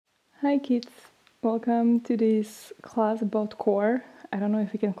Hi kids, welcome to this class about core. I don't know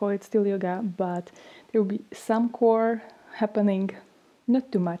if we can call it still yoga, but there will be some core happening.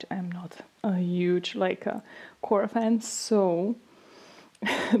 Not too much, I'm not a huge core fan, so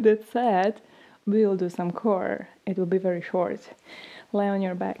that said, we will do some core. It will be very short. Lie on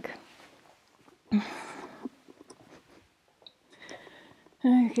your back.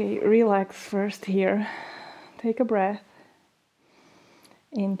 Okay, relax first here. Take a breath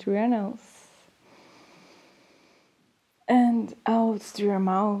in through your nose and out through your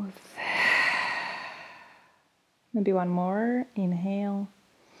mouth. Maybe one more. Inhale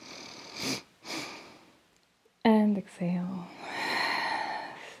and exhale.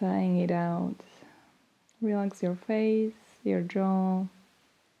 Sighing it out. Relax your face, your jaw,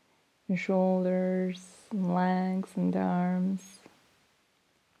 your shoulders, legs and arms.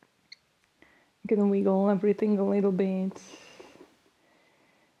 You can wiggle everything a little bit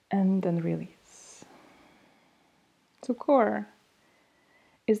and then release. So core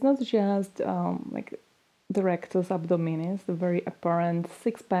is not just the rectus abdominis, the very apparent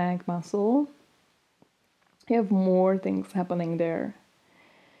six-pack muscle. You have more things happening there.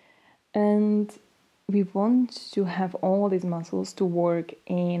 And we want to have all these muscles to work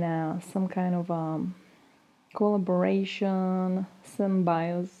in some kind of collaboration,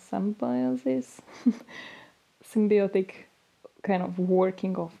 symbiosis, symbiotic kind of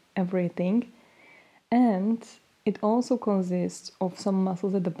working of everything. And it also consists of some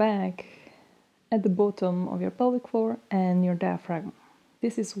muscles at the back, at the bottom of your pelvic floor and your diaphragm.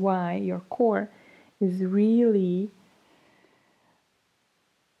 This is why your core is really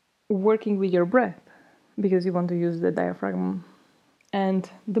working with your breath, because you want to use the diaphragm and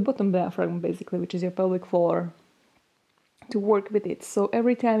the bottom diaphragm, basically, which is your pelvic floor, to work with it. So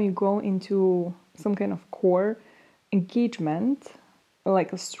every time you go into some kind of core engagement,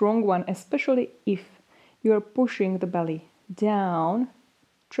 like a strong one, especially if you are pushing the belly down,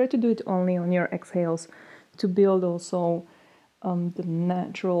 try to do it only on your exhales to build also the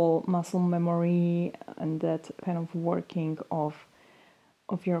natural muscle memory and that kind of working of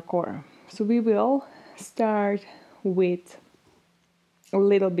your core. So we will start with a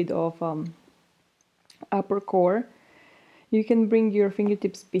little bit of upper core. You can bring your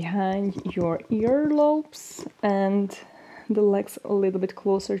fingertips behind your earlobes and the legs a little bit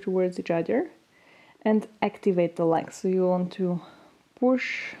closer towards each other and activate the legs. So you want to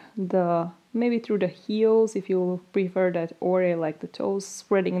push maybe through the heels if you prefer that, or like the toes,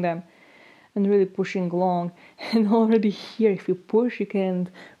 spreading them and really pushing long. And already here, if you push, you can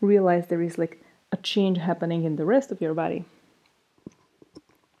realize there is like a change happening in the rest of your body.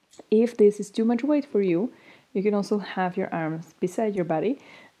 If this is too much weight for you, you can also have your arms beside your body.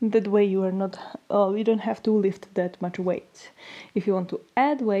 That way you are not, you don't have to lift that much weight. If you want to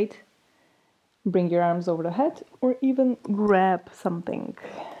add weight, bring your arms over the head or even grab something.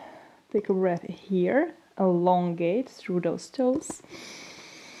 Take a breath here, elongate through those toes.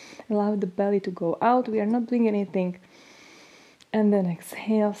 Allow the belly to go out. We are not doing anything. And then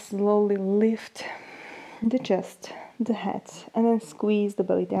exhale, slowly lift the chest, the head, and then squeeze the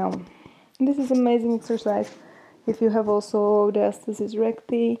belly down. This is an amazing exercise if you have also diastasis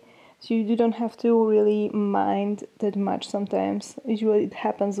recti, so you don't have to really mind that much sometimes. Usually it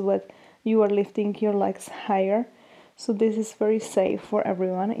happens when you are lifting your legs higher. So this is very safe for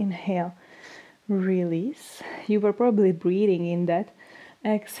everyone. Inhale, release. You were probably breathing in that.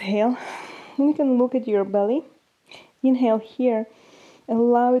 Exhale, and you can look at your belly. Inhale here,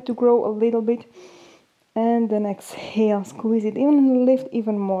 allow it to grow a little bit, and then exhale, squeeze it in, lift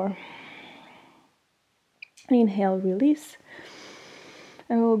even more. Inhale, release,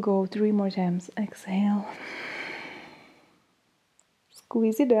 and we'll go 3 more times. Exhale,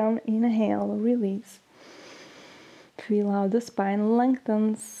 squeeze it down, inhale, release. Feel how the spine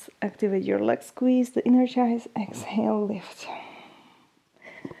lengthens, activate your leg squeeze, the inner thighs, exhale, lift.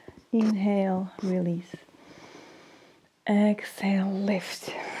 Inhale, release. Exhale,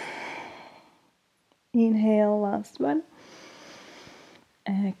 lift. Inhale, last one.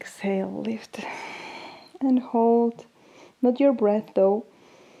 Exhale, lift. And hold. Not your breath though.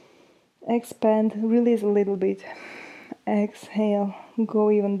 Expand, release a little bit. Exhale, go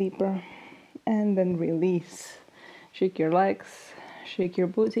even deeper. And then release. Shake your legs, shake your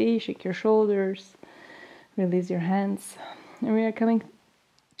booty, shake your shoulders. Release your hands. And we are coming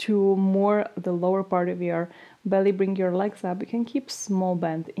to more the lower part of your belly. Bring your legs up. You can keep small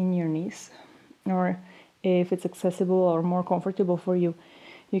bend in your knees, or if it's accessible or more comfortable for you,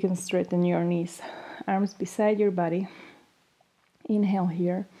 you can straighten your knees. Arms beside your body. Inhale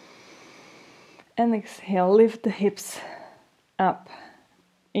here and exhale, lift the hips up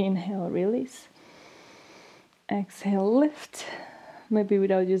Inhale, release. Exhale, lift. Maybe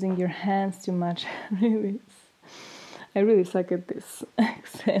without using your hands too much. Release. I really suck at this.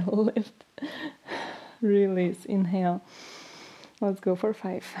 Exhale, lift. Release. Inhale. Let's go for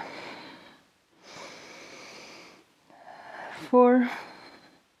 5. 4,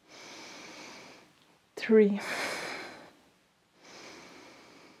 3,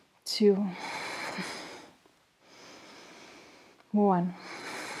 2, 1.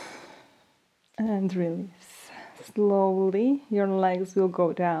 And release. Slowly your legs will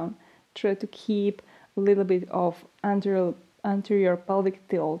go down. Try to keep a little bit of anterior pelvic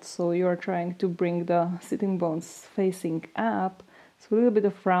tilt, so you are trying to bring the sitting bones facing up. So a little bit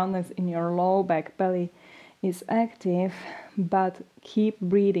of roundness in your low back, belly is active, but keep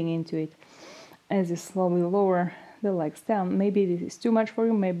breathing into it as you slowly lower the legs down. Maybe this is too much for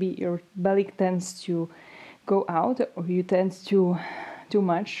you, maybe your belly tends to go out, or you tend to too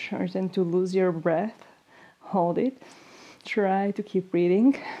much, or tend to lose your breath. Hold it. Try to keep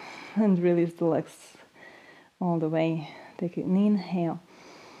breathing and release the legs all the way. Take an inhale.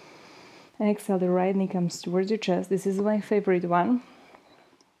 Exhale, the right knee comes towards your chest. This is my favorite one.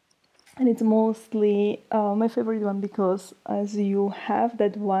 And it's mostly my favorite one because as you have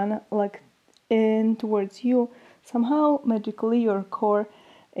that one leg in towards you, somehow magically your core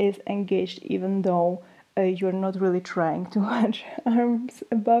is engaged, even though you're not really trying too much. Arms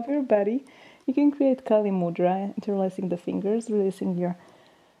above your body. You can create Kali Mudra, interlacing the fingers, releasing your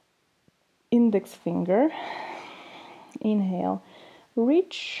index finger. Inhale,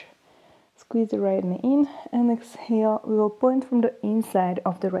 reach, squeeze the right knee in, and exhale, we will point from the inside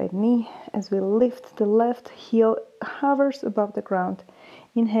of the right knee as we lift. The left heel hovers above the ground.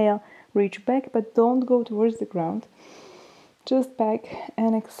 Inhale, reach back, but don't go towards the ground. Just back,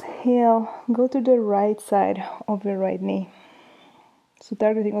 and exhale, go to the right side of your right knee. So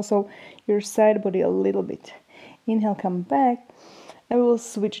targeting also your side body a little bit. Inhale, come back, and we'll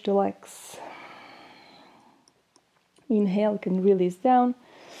switch the legs. Inhale, can release down.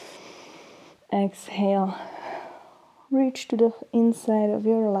 Exhale, reach to the inside of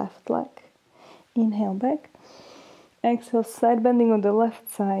your left leg. Inhale, back. Exhale, side bending on the left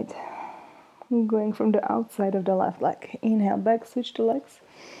side. Going from the outside of the left leg. Inhale, back, switch the legs.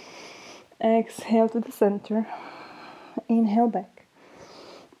 Exhale to the center. Inhale, back.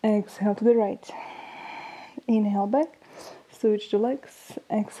 Exhale to the right. Inhale, back. Switch the legs.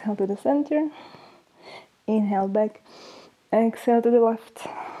 Exhale to the center. Inhale, back. Exhale to the left.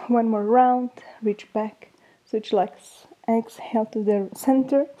 One more round. Reach back. Switch legs. Exhale to the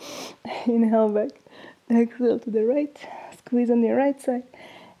center. Inhale, back. Exhale to the right. Squeeze on the right side.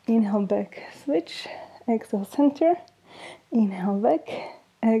 Inhale, back. Switch. Exhale, center. Inhale, back.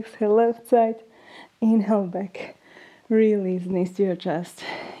 Exhale, left side. Inhale, back. Release knees to your chest.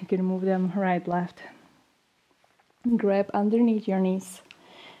 You can move them right, left. Grab underneath your knees.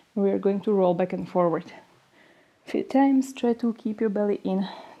 We are going to roll back and forward. A few times, try to keep your belly in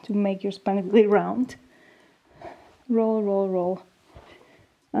to make your spine really round. Roll, roll, roll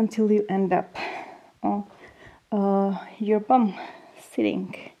until you end up on your bum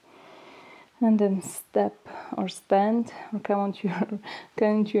sitting. And then step or stand or come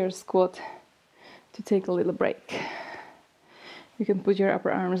into your squat to take a little break. You can put your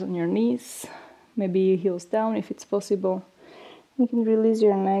upper arms on your knees, maybe heels down if it's possible. You can release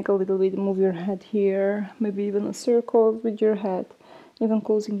your neck a little bit, move your head here, maybe even a circle with your head, even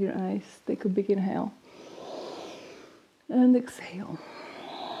closing your eyes. Take a big inhale and exhale.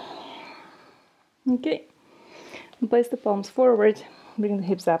 Okay, place the palms forward, bring the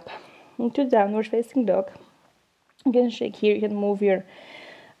hips up into downward facing dog. You can shake here, you can move your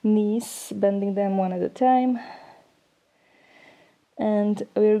knees, bending them one at a time. And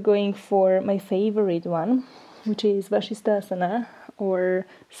we're going for my favorite one, which is Vashisthasana or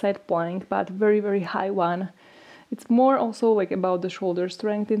side plank, but very, very high one. It's more also like about the shoulder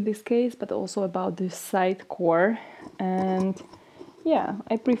strength in this case, but also about the side core. And yeah,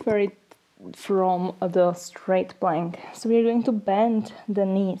 I prefer it from the straight plank. So we're going to bend the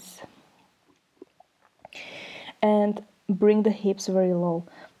knees and bring the hips very low,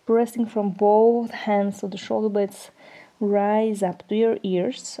 pressing from both hands so the shoulder blades rise up to your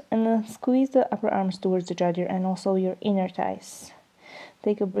ears, and squeeze the upper arms towards each other and also your inner thighs.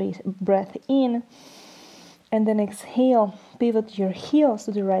 Take a breath in, and then exhale, pivot your heels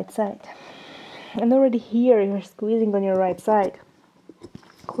to the right side. And already here you're squeezing on your right side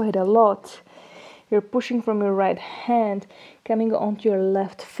quite a lot. You're pushing from your right hand, coming onto your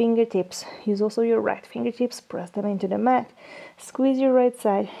left fingertips. Use also your right fingertips, press them into the mat, squeeze your right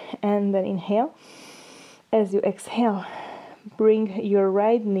side, and then inhale. As you exhale, bring your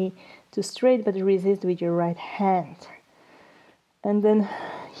right knee to straight, but resist with your right hand. And then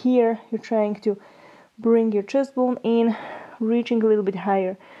here you're trying to bring your chest bone in, reaching a little bit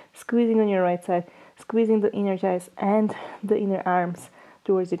higher, squeezing on your right side, squeezing the inner thighs and the inner arms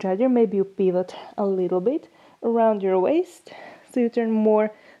towards each other. Maybe you pivot a little bit around your waist, so you turn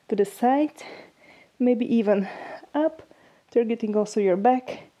more to the side, maybe even up, targeting also your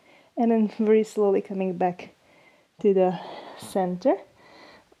back, and then very slowly coming back to the center,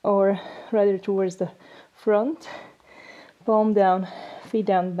 or rather towards the front. Palm down, feet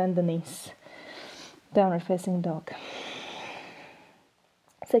down, bend the knees. Downward facing dog.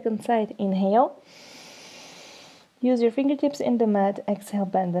 Second side, inhale. Use your fingertips in the mat. Exhale,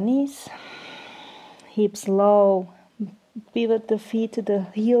 bend the knees. Hips low. Pivot the feet to the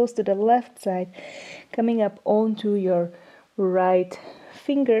heels to the left side. Coming up onto your right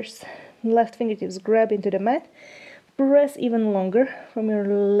fingers. Left fingertips grab into the mat. Press even longer from your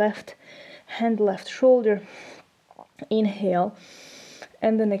left hand, left shoulder. Inhale.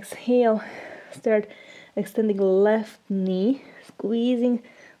 And then exhale. Start extending left knee. Squeezing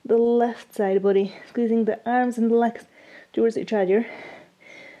the left side body. Squeezing the arms and legs towards each other.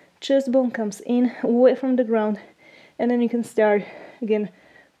 Chest bone comes in, away from the ground. And then you can start, again,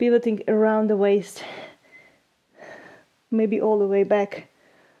 pivoting around the waist. Maybe all the way back.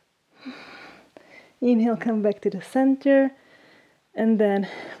 Inhale, come back to the center. And then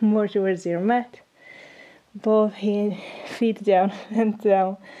more towards your mat. Both feet down and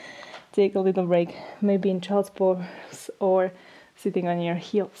down. Take a little break, maybe in child's pose or sitting on your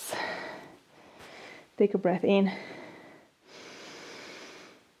heels. Take a breath in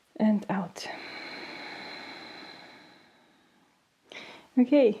and out.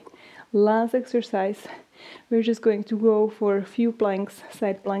 Okay, last exercise. We're just going to go for a few planks,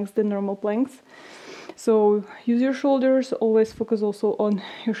 side planks, the normal planks. So use your shoulders, always focus also on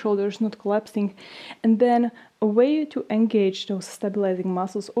your shoulders not collapsing. And then a way to engage those stabilizing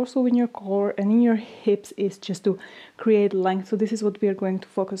muscles also in your core and in your hips is just to create length. So this is what we are going to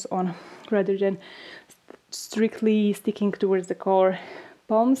focus on rather than strictly sticking towards the core.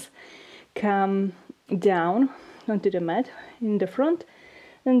 Palms come down onto the mat in the front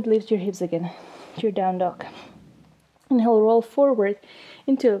and lift your hips again to your down dog. Inhale, roll forward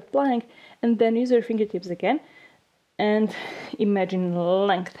into a plank. And then use your fingertips again and imagine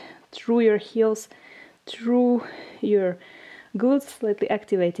length through your heels, through your glutes, slightly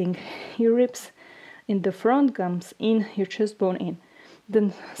activating your ribs. In the front comes in, your chest bone in.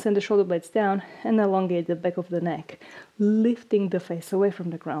 Then send the shoulder blades down and elongate the back of the neck, lifting the face away from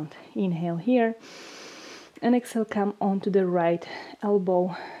the ground. Inhale here and exhale, come onto the right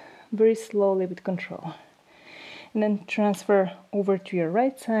elbow very slowly with control. And then transfer over to your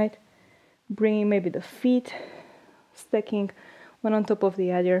right side. Bringing maybe the feet, stacking one on top of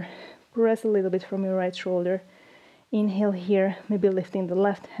the other. Press a little bit from your right shoulder. Inhale here, maybe lifting the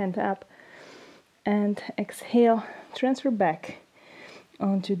left hand up. And exhale, transfer back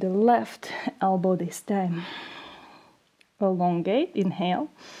onto the left elbow this time. Elongate, inhale.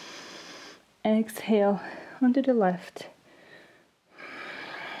 Exhale onto the left.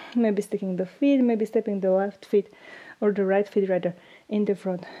 Maybe sticking the feet, maybe stepping the left feet or the right feet rather in the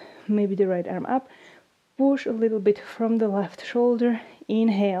front. Maybe the right arm up. Push a little bit from the left shoulder.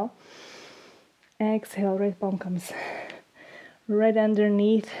 Inhale. Exhale, right palm comes right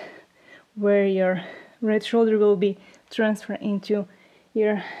underneath where your right shoulder will be transferred into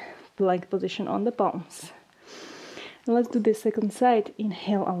your plank position on the palms. And let's do the second side.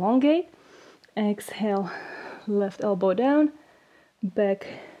 Inhale, elongate. Exhale, left elbow down. Back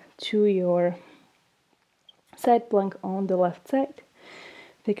to your side plank on the left side.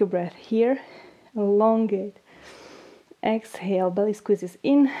 Take a breath here, elongate, exhale, belly squeezes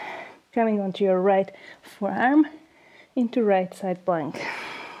in, coming onto your right forearm, into right side plank.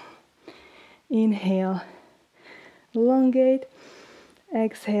 Inhale, elongate,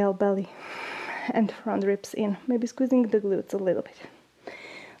 exhale, belly and front ribs in, maybe squeezing the glutes a little bit.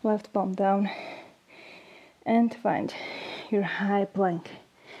 Left palm down and find your high plank.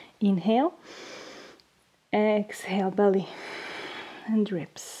 Inhale, exhale, belly and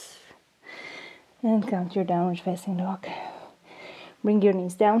ribs. And come to your downward facing dog. Bring your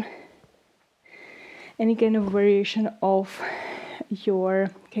knees down. Any kind of variation of your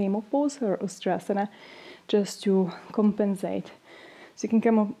camel pose or ustrasana just to compensate. So you can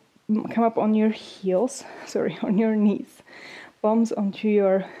come up on your heels, on your knees. Palms onto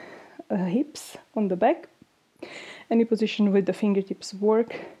your hips on the back. Any position with the fingertips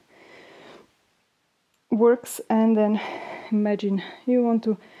works, and then imagine you want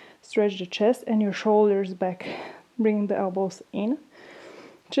to stretch the chest and your shoulders back, bringing the elbows in.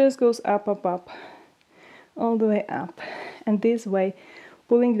 Chest goes up, up, up, all the way up. And this way,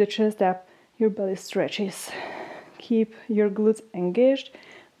 pulling the chest up, your belly stretches. Keep your glutes engaged,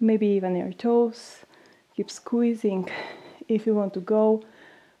 maybe even your toes. Keep squeezing. If you want to go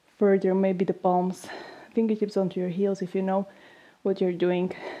further, maybe the palms, fingertips onto your heels if you know what you're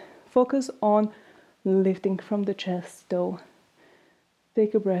doing. Focus on lifting from the chest though.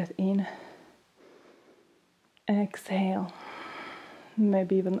 Take a breath in. Exhale.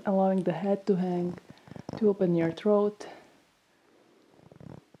 Maybe even allowing the head to hang, to open your throat.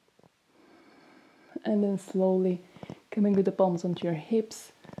 And then slowly coming with the palms onto your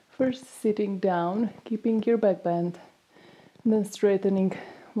hips. First sitting down, keeping your back bent. Then straightening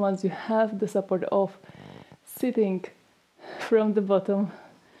once you have the support of sitting from the bottom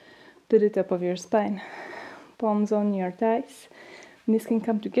to the top of your spine. Palms on your thighs. Knees can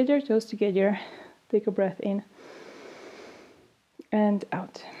come together, toes together. Take a breath in and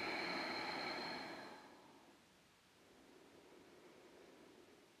out.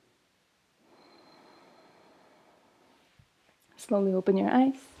 Slowly open your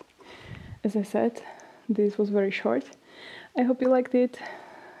eyes. As I said, this was very short. I hope you liked it.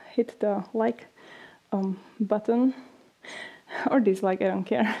 Hit the like button or dislike, I don't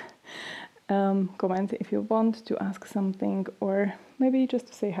care. Comment if you want to ask something or maybe just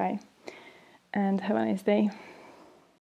to say hi. And have a nice day.